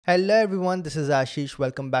Hello everyone, this is Ashish.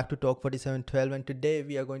 Welcome back to Talk 4712, and today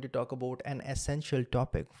we are going to talk about an essential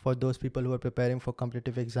topic for those people who are preparing for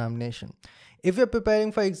competitive examination. If you're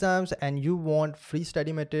preparing for exams and you want free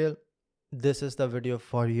study material, this is the video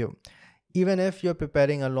for you. Even if you're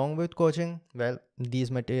preparing along with coaching, well, these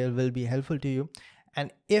material will be helpful to you.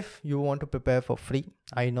 And if you want to prepare for free,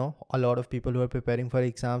 I know a lot of people who are preparing for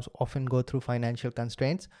exams often go through financial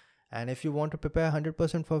constraints. And if you want to prepare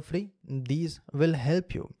 100% for free, these will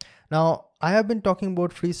help you. Now, I have been talking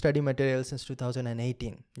about free study material since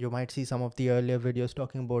 2018. You might see some of the earlier videos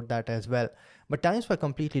talking about that as well. But times were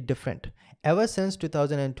completely different. Ever since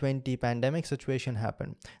 2020 pandemic situation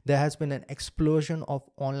happened, there has been an explosion of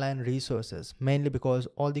online resources, mainly because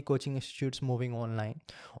all the coaching institutes moving online.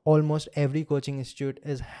 Almost every coaching institute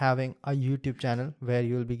is having a YouTube channel where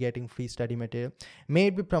you will be getting free study material. May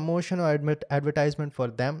it be promotion or advertisement for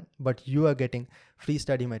them, but you are getting free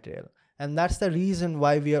study material. And that's the reason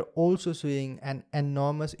why we are also seeing an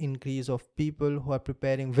enormous increase of people who are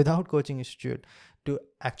preparing without coaching institute to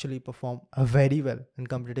actually perform very well in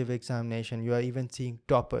competitive examination. You are even seeing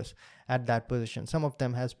toppers at that position. Some of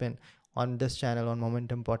them has been on this channel on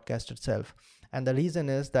Momentum podcast itself. And the reason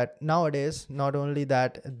is that nowadays, not only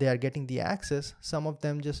that they are getting the access, some of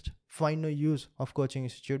them just find no use of coaching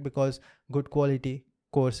institute because good quality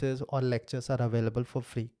courses or lectures are available for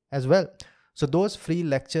free as well. So those free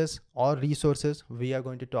lectures or resources we are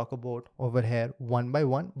going to talk about over here one by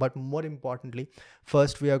one. But more importantly,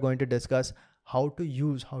 first we are going to discuss how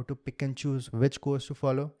to pick and choose which course to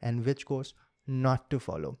follow and which course not to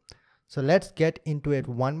follow. So let's get into it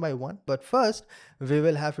one by one. But first, we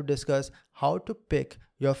will have to discuss how to pick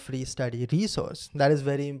your free study resource. That is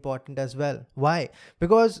very important as well. Why?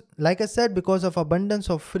 Because like I said, because of abundance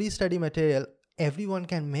of free study material, everyone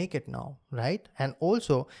can make it now, right? And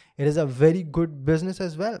also it is a very good business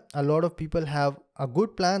as well. A lot of people have a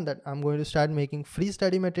good plan that I'm going to start making free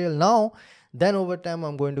study material now, then over time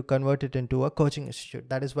I'm going to convert it into a coaching institute.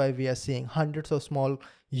 That is why we are seeing hundreds of small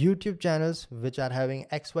YouTube channels which are having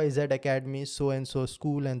XYZ Academy, so and so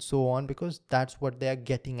school and so on, because that's what they are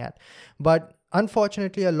getting at. But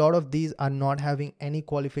unfortunately, a lot of these are not having any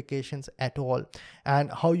qualifications at all.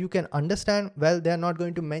 And how you can understand? Well, they're not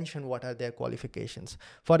going to mention what are their qualifications.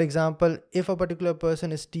 For example, if a particular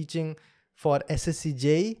person is teaching for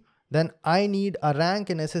SSC then I need a rank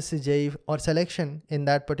in SSC or selection in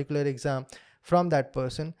that particular exam from that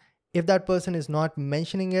person. If that person is not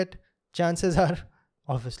mentioning it, chances are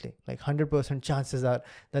obviously like 100% chances are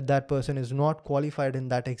that that person is not qualified in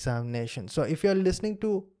that examination. So if you're listening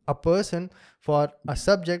to a person for a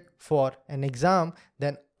subject for an exam,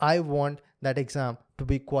 then I want that exam to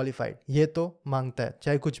be qualified. ये तो मांगता है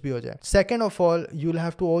चाहे कुछ भी हो जाए. Second of all, you'll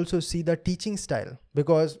have to also see the teaching style,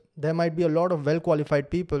 because there might be a lot of well qualified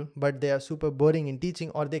people but they are super boring in teaching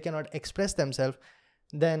or they cannot express themselves.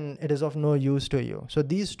 Then it is of no use to you. So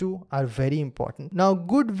these two are very important. Now,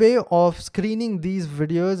 good way of screening these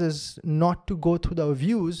videos is not to go through the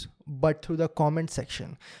views, but through the comment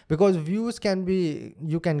section, because views can be,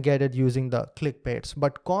 you can get it using the clickbaits,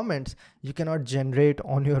 but comments you cannot generate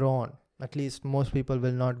on your own. At least most people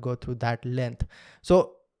will not go through that length.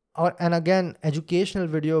 So and again, educational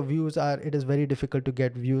video views it is very difficult to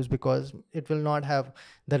get views because it will not have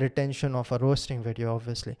the retention of a roasting video.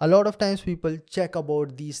 Obviously, a lot of times people check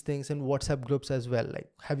about these things in WhatsApp groups as well, like,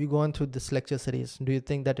 have you gone through this lecture series? Do you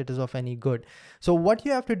think that it is of any good? So what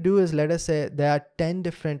you have to do is, let us say there are 10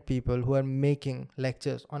 different people who are making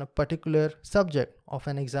lectures on a particular subject of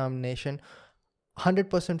an examination,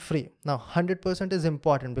 100% free. Now 100% is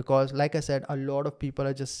important because, like I said, a lot of people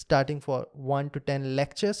are just starting for 1 to 10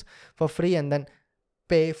 lectures for free and then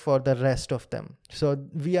pay for the rest of them. So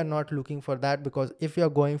we are not looking for that, because if you are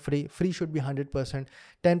going free should be 100%.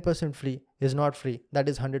 10% free is not free, that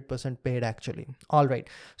is 100% paid actually. All right,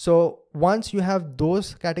 so once you have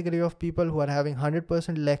those category of people who are having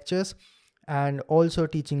 100% lectures and also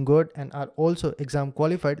teaching good and are also exam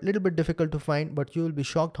qualified, little bit difficult to find, but you will be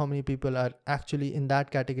shocked how many people are actually in that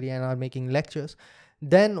category and are making lectures.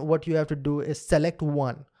 Then what you have to do is select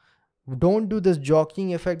one. Don't do this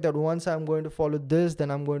jockeying effect that once I'm going to follow this, then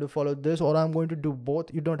I'm going to follow this, or I'm going to do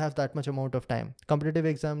both. You don't have that much amount of time. Competitive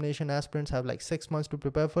examination aspirants have like 6 months to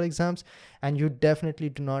prepare for exams, and you definitely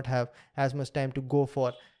do not have as much time to go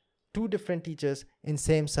for 2 different teachers in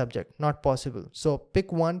same subject. Not possible. So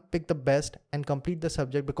pick one, pick the best and complete the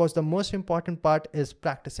subject, because the most important part is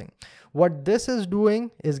practicing. What this is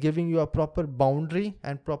doing is giving you a proper boundary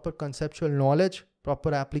and proper conceptual knowledge,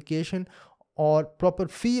 proper application or proper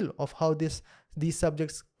feel of how these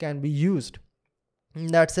subjects can be used.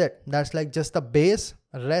 That's it. That's like just the base.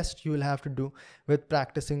 Rest you will have to do with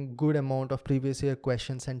practicing good amount of previous year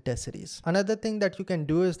questions and test series. Another thing that you can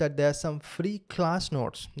do is that there are some free class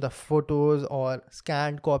notes. The photos or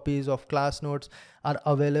scanned copies of class notes are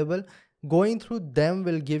available. Going through them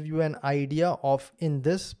will give you an idea of, in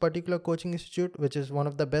this particular coaching institute, which is one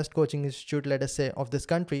of the best coaching institute, let us say, of this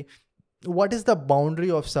country, what is the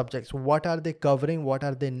boundary of subjects, what are they covering, what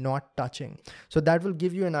are they not touching. So that will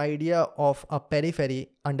give you an idea of a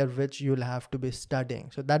periphery under which you'll have to be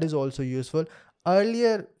studying. So that is also useful.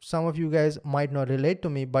 Earlier, some of you guys might not relate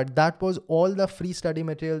to me, but that was all the free study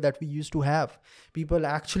material that we used to have. People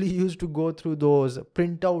actually used to go through those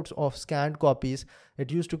printouts of scanned copies.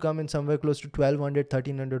 It used to come in somewhere close to 1200,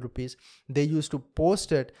 1300 rupees. They used to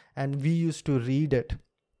post it and we used to read it.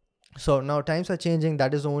 So now times are changing.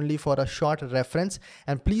 That is only for a short reference,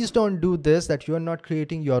 and please don't do this, that you are not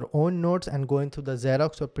creating your own notes and going through the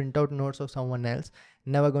Xerox or printout notes of someone else.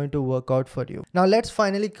 Never going to work out for you. Now let's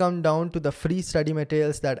finally come down to the free study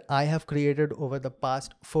materials that I have created over the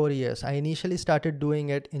past 4 years. I initially started doing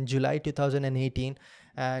it in July 2018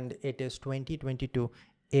 and it is 2022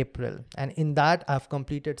 April, and in that I've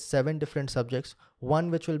completed 7 different subjects.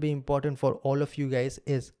 One which will be important for all of you guys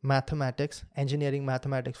is mathematics, engineering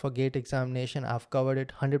mathematics for GATE examination. I've covered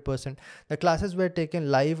it 100%. The classes were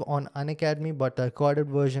taken live on Unacademy, but the recorded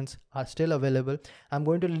versions are still available. I'm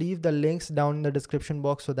going to leave the links down in the description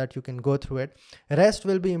box so that you can go through it. Rest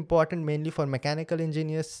will be important mainly for mechanical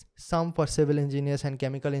engineers, some for civil engineers and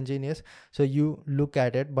chemical engineers. So you look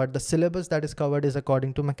at it, but the syllabus that is covered is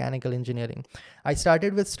according to mechanical engineering. I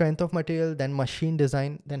started with strength of material, then machine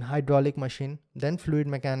design, then hydraulic machine, then fluid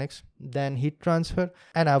mechanics, then heat transfer,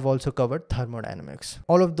 and I've also covered thermodynamics.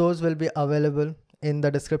 All of those will be available in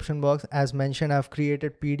the description box. As mentioned, I've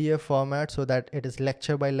created PDF format so that it is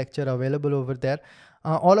lecture by lecture available over there.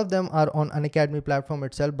 All of them are on Unacademy platform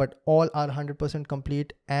itself, but all are 100%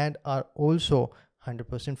 complete and are also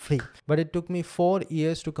 100% free. But it took me 4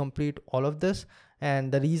 years to complete all of this,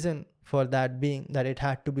 and the reason for that being that it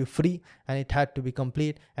had to be free and it had to be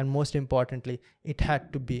complete, and most importantly, it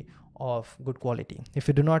had to be of good quality. If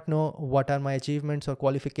you do not know what are my achievements or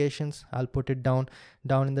qualifications, I'll put it down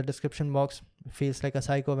in the description box. It feels like a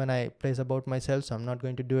psycho when I praise about myself, so I'm not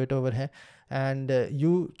going to do it over here. And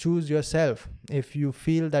you choose yourself. If you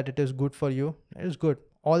feel that it is good for you, it is good.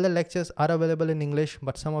 All the lectures are available in English,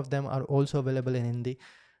 but some of them are also available in Hindi.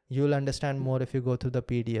 You'll understand more if you go through the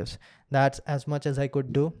PDFs. That's as much as I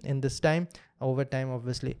could do in this time. Over time,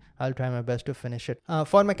 obviously, I'll try my best to finish it.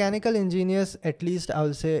 For mechanical engineers, at least I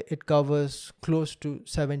will say it covers close to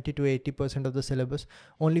 70 to 80% of the syllabus.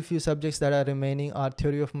 Only few subjects that are remaining are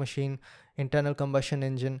theory of machine, internal combustion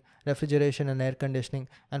engine, refrigeration and air conditioning,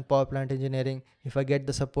 and power plant engineering. If I get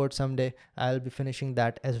the support someday, I'll be finishing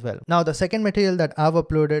that as well. Now, the second material that I've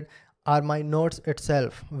uploaded are my notes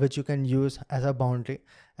itself, which you can use as a boundary,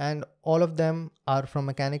 and all of them are from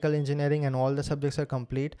mechanical engineering and all the subjects are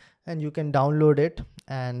complete, and you can download it,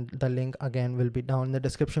 and the link again will be down in the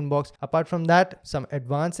description box. Apart from that, some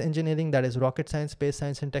advanced engineering, that is rocket science, space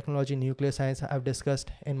science and technology, nuclear science, I've discussed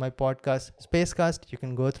in my podcast Spacecast. You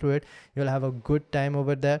can go through it. You'll have a good time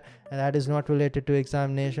over there, and that is not related to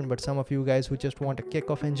examination, but some of you guys who just want a kick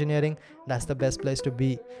of engineering, that's the best place to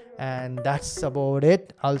be. And that's about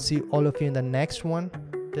it. I'll see all of you in the next one.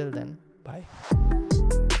 Till then, bye.